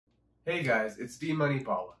Hey guys, it's D Money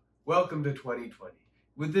Paula. Welcome to 2020.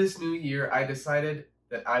 With this new year, I decided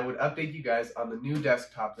that I would update you guys on the new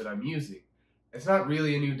desktop that I'm using. It's not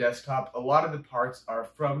really a new desktop. A lot of the parts are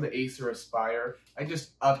from the Acer Aspire. I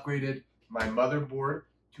just upgraded my motherboard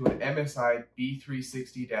to an MSI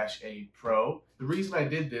B360-A Pro. The reason I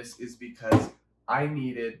did this is because I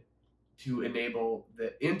needed to enable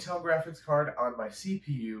the Intel graphics card on my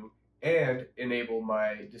CPU and enable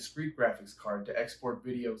my discrete graphics card to export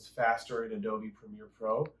videos faster in Adobe Premiere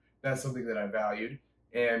Pro. That's something that I valued.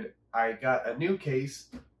 And I got a new case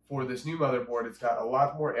for this new motherboard. It's got a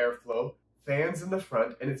lot more airflow, fans in the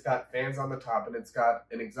front, and it's got fans on the top, and it's got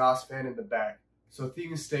an exhaust fan in the back. So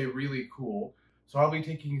things stay really cool. So I'll be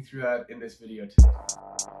taking you through that in this video today.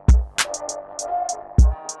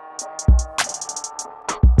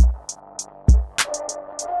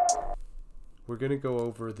 We're going to go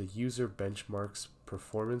over the Userbenchmark's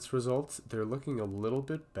performance results. They're looking a little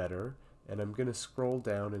bit better, and I'm going to scroll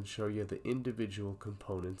down and show you the individual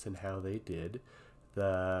components and how they did.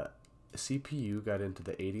 The CPU got into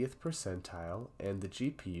the 80th percentile, and the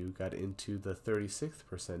GPU got into the 36th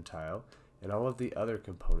percentile, and all of the other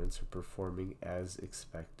components are performing as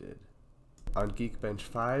expected. On Geekbench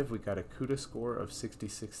 5, we got a CUDA score of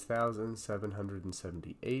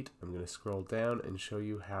 66,778. I'm going to scroll down and show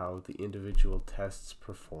you how the individual tests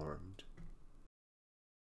performed.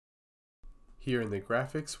 Here in the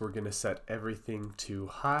graphics, we're going to set everything to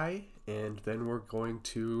high, and then we're going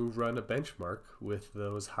to run a benchmark with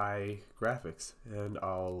those high graphics, and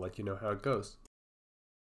I'll let you know how it goes.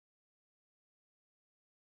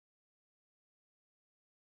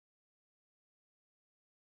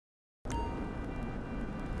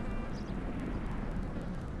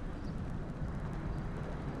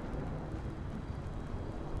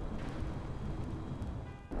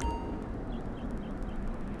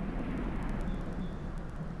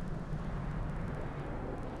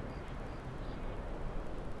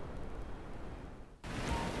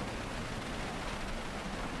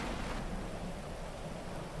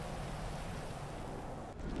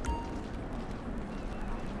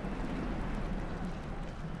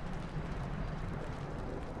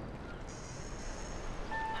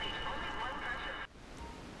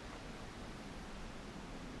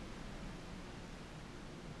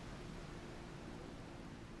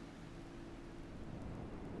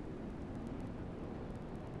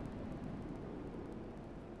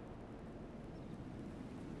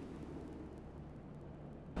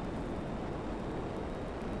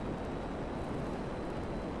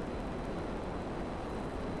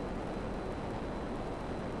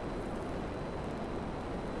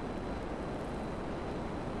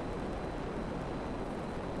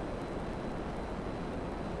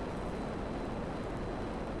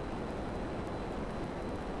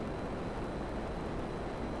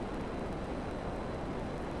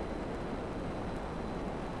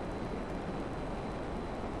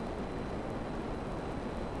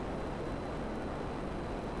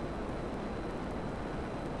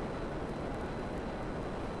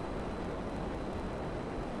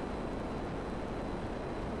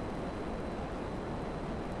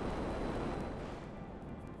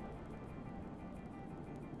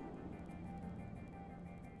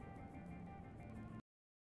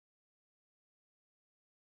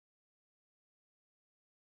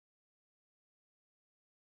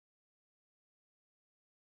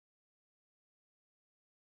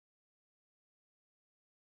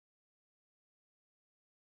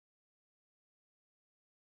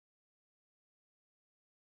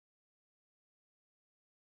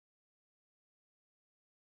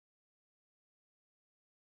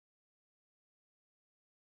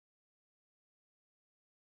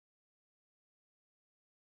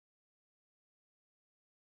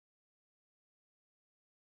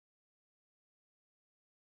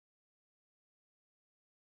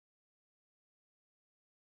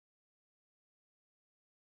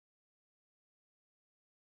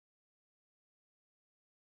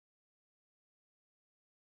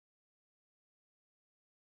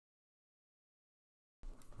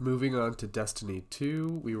 Moving on to Destiny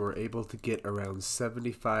 2, we were able to get around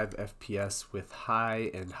 75 FPS with high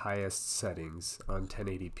and highest settings on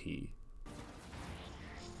 1080p.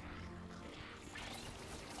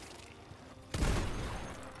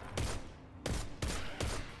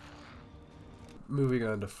 Moving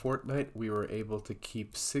on to Fortnight, we were able to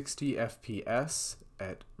keep 60 FPS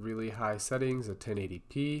at really high settings at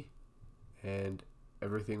 1080p, and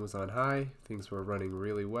everything was on high. Things were running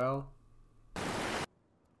really well.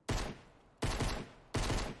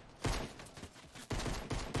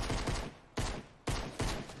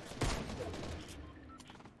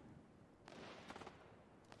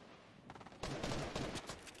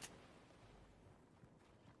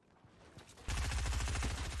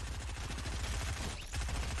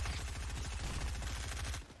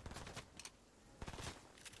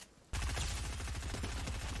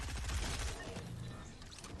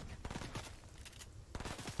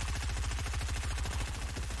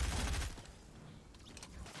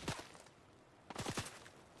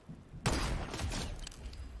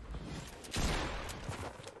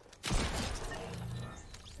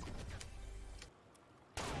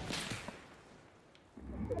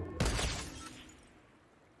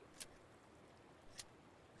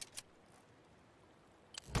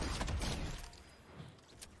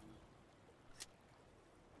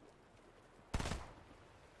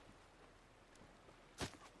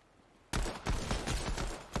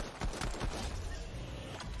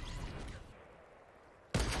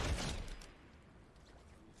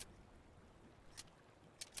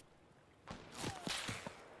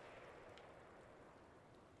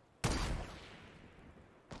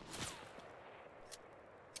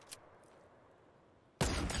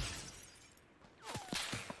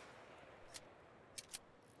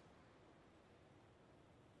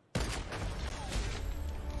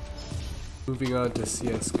 Moving on to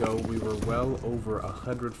CSGO, we were well over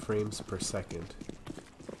 100 frames per second.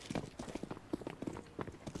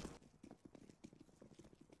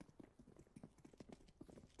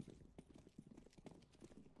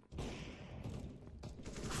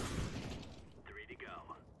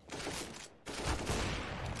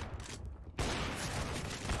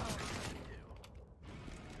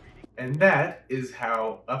 And that is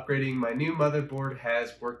how upgrading my new motherboard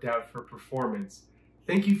has worked out for performance.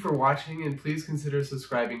 Thank you for watching, and please consider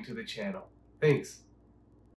subscribing to the channel. Thanks.